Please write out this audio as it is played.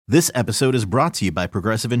This episode is brought to you by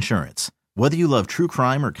Progressive Insurance. Whether you love true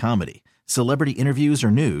crime or comedy, celebrity interviews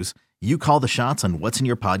or news, you call the shots on what's in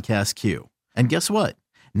your podcast queue. And guess what?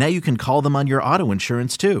 Now you can call them on your auto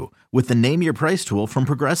insurance too with the Name Your Price tool from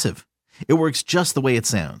Progressive. It works just the way it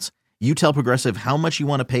sounds. You tell Progressive how much you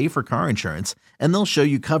want to pay for car insurance, and they'll show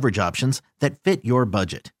you coverage options that fit your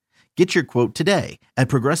budget. Get your quote today at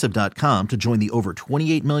Progressive.com to join the over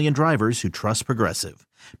 28 million drivers who trust Progressive.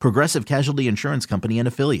 Progressive Casualty Insurance Company and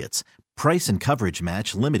Affiliates. Price and coverage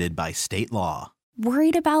match limited by state law.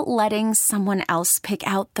 Worried about letting someone else pick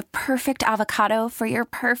out the perfect avocado for your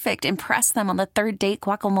perfect impress them on the third date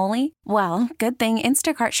guacamole? Well, good thing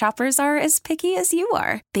Instacart shoppers are as picky as you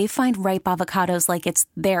are. They find ripe avocados like it's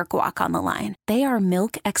their guac on the line. They are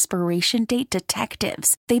milk expiration date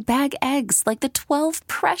detectives. They bag eggs like the 12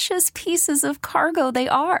 precious pieces of cargo they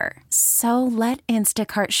are. So let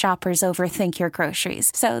Instacart shoppers overthink your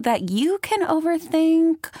groceries so that you can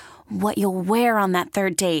overthink what you'll wear on that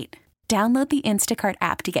third date. Download the Instacart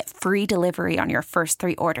app to get free delivery on your first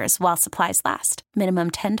 3 orders while supplies last.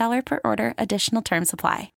 Minimum $10 per order. Additional terms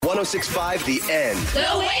apply. 106.5 The End.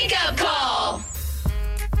 The Wake Up Call.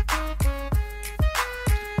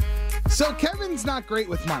 So Kevin's not great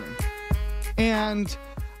with money. And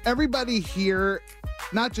everybody here,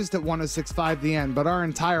 not just at 106.5 The End, but our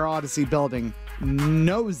entire Odyssey building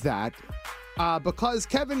knows that. Because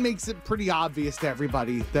Kevin makes it pretty obvious to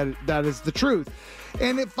everybody that is the truth.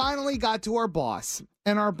 And it finally got to our boss.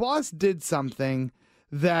 And our boss did something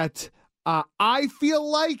that I feel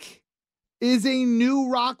like is a new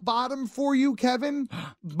rock bottom for you, Kevin.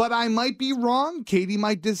 But I might be wrong. Katie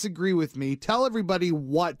might disagree with me. Tell everybody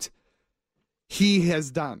what he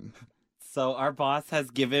has done. So our boss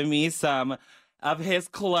has given me some of his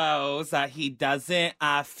clothes that he doesn't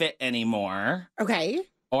fit anymore. Okay.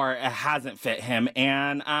 Or it hasn't fit him.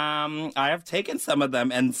 And I have taken some of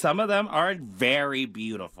them, and some of them are very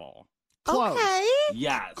beautiful. Clothes. Okay.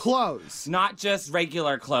 Yes. Clothes. Not just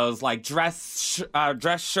regular clothes, like dress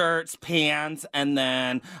shirts, pants, and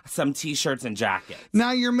then some T-shirts and jackets.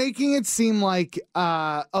 Now you're making it seem like,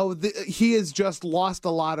 he has just lost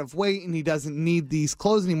a lot of weight and he doesn't need these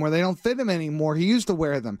clothes anymore. They don't fit him anymore. He used to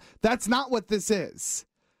wear them. That's not what this is.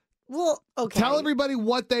 Well, okay. Tell everybody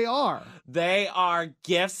what they are. They are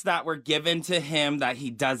gifts that were given to him that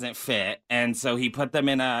he doesn't fit. And so he put them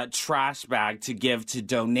in a trash bag to give to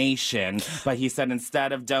donation. But he said,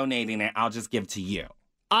 instead of donating it, I'll just give to you.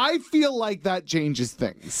 I feel like that changes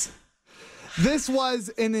things. This was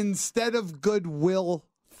an instead of goodwill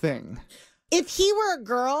thing. If he were a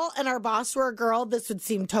girl and our boss were a girl, this would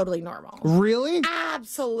seem totally normal. Really?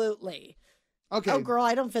 Absolutely. Okay. Oh, girl,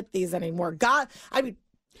 I don't fit these anymore. God, I mean,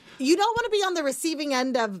 you don't want to be on the receiving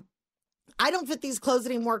end of, I don't fit these clothes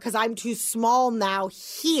anymore because I'm too small now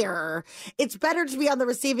here. It's better to be on the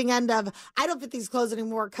receiving end of, I don't fit these clothes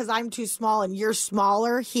anymore because I'm too small and you're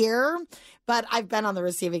smaller here. But I've been on the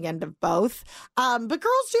receiving end of both. But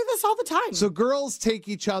girls do this all the time. So girls take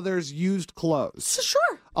each other's used clothes.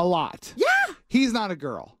 Sure. A lot. Yeah. He's not a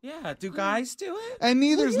girl. Yeah, do guys do it? And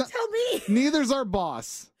neither's Well, you tell me. neither's our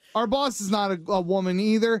boss. Our boss is not a woman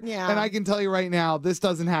either. Yeah. And I can tell you right now, this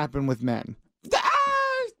doesn't happen with men.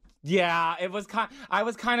 Yeah, it was I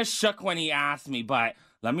was kind of shook when he asked me, but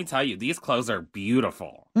let me tell you, these clothes are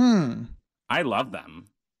beautiful. I love them.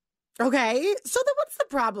 Okay. So then what's the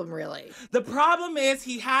problem, really? The problem is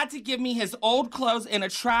he had to give me his old clothes in a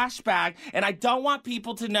trash bag, and I don't want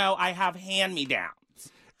people to know I have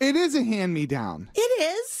hand-me-downs. It is a hand-me-down. It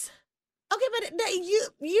is. Okay, but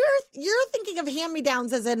you're thinking of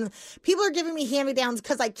hand-me-downs as in people are giving me hand-me-downs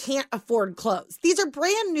because I can't afford clothes. These are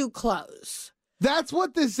brand new clothes. That's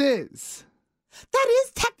what this is. That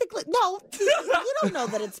is technically no. You don't know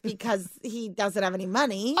that it's because he doesn't have any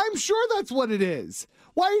money. I'm sure that's what it is.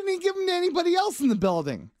 Why didn't he give them to anybody else in the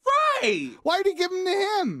building? Right. Why did he give them to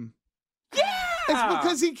him? Yeah. It's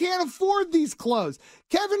because he can't afford these clothes.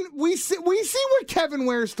 Kevin, we see what Kevin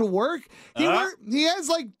wears to work. He has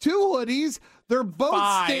like 2 hoodies. They're both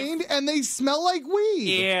 5. stained and they smell like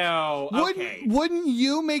weed. Ew. Okay. Wouldn't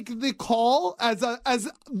you make the call as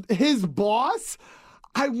his boss?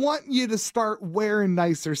 I want you to start wearing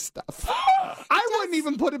nicer stuff. I wouldn't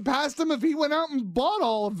even put it past him if he went out and bought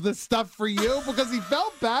all of this stuff for you because he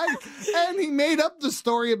felt bad and he made up the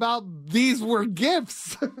story about these were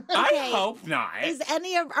gifts. I hope not.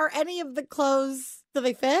 Are any of the clothes, do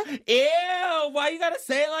they fit? Ew, why you gotta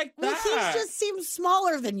say it like Well, that? he just seems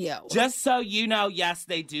smaller than you. Just so you know, yes,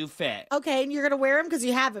 they do fit. Okay, and you're gonna wear them because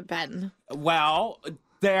you haven't been. Well,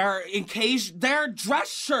 they're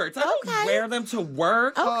dress shirts. I don't wear them to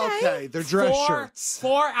work. Okay, they're dress shirts.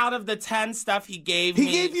 4 out of the 10 stuff he gave me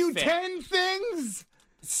He gave you fit. 10 things?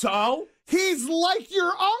 So? He's like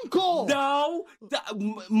your uncle. No.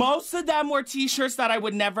 Most of them were T-shirts that I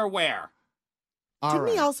would never wear. Didn't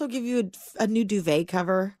he also give you a new duvet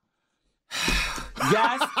cover?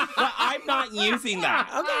 Yes, but I'm not using that.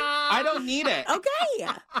 Okay. I don't need it. Okay.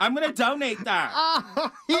 I'm going to donate that.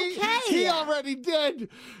 He already did.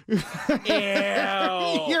 Ew.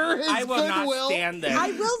 You're his I will Goodwill. not stand this.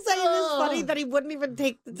 I will say it is funny that he wouldn't even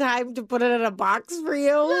take the time to put it in a box for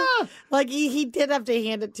you. Yeah. Like he did have to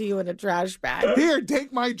hand it to you in a trash bag. Here,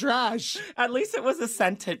 take my trash. At least it was a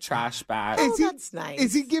scented trash bag. Oh, that's nice.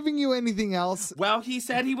 Is he giving you anything else? Well, he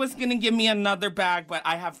said he was going to give me another bag, but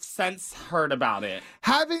I have since heard about it.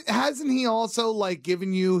 Hasn't he also like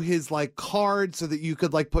given you his like card so that you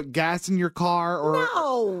could like put gas in your car or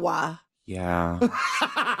No. Yeah.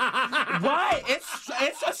 What?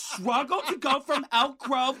 It's a struggle to go from Elk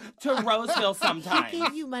Grove to Roseville sometimes. He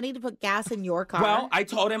gave you money to put gas in your car? Well, I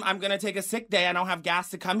told him I'm going to take a sick day. I don't have gas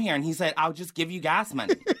to come here. And he said, I'll just give you gas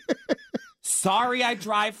money. Sorry, I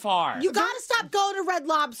drive far. You got to stop going to Red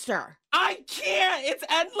Lobster. I can't. It's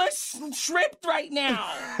endless shrimp right now.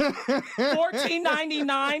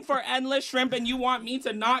 $14.99 for endless shrimp, and you want me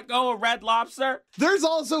to not go a Red Lobster? There's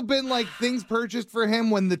also been like things purchased for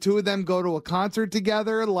him when the two of them go to a concert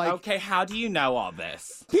together. Like, Okay, how do you know all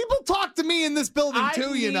this? people talk to me in this building I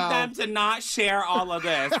too, need you know. them to not share all of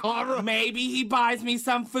this. All right. Maybe he buys me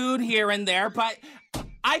some food here and there, but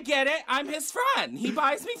I get it. I'm his friend. He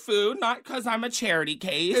buys me food, not because I'm a charity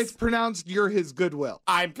case. It's pronounced you're his Goodwill.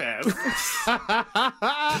 I'm pissed.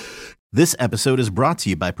 This episode is brought to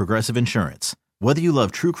you by Progressive Insurance. Whether you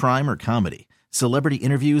love true crime or comedy, celebrity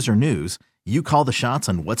interviews or news, you call the shots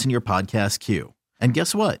on what's in your podcast queue. And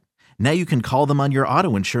guess what? Now you can call them on your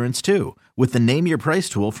auto insurance too with the Name Your Price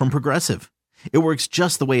tool from Progressive. It works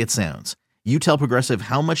just the way it sounds. You tell Progressive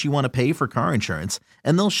how much you want to pay for car insurance,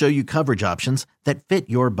 and they'll show you coverage options that fit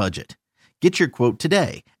your budget. Get your quote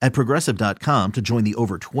today at Progressive.com to join the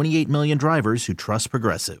over 28 million drivers who trust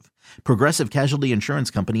Progressive. Progressive Casualty Insurance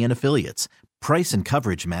Company and Affiliates. Price and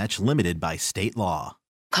coverage match limited by state law.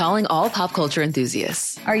 Calling all pop culture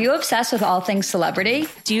enthusiasts. Are you obsessed with all things celebrity?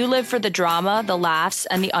 Do you live for the drama, the laughs,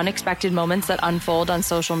 and the unexpected moments that unfold on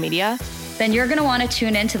social media? Then you're going to want to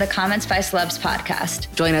tune in to the Comments by Celebs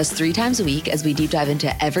podcast. Join us 3 times a week as we deep dive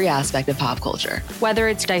into every aspect of pop culture. Whether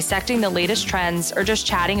it's dissecting the latest trends or just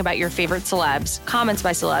chatting about your favorite celebs, Comments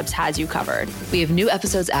by Celebs has you covered. We have new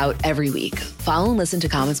episodes out every week. Follow and listen to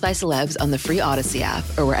Comments by Celebs on the free Odyssey app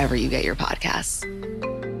or wherever you get your podcasts.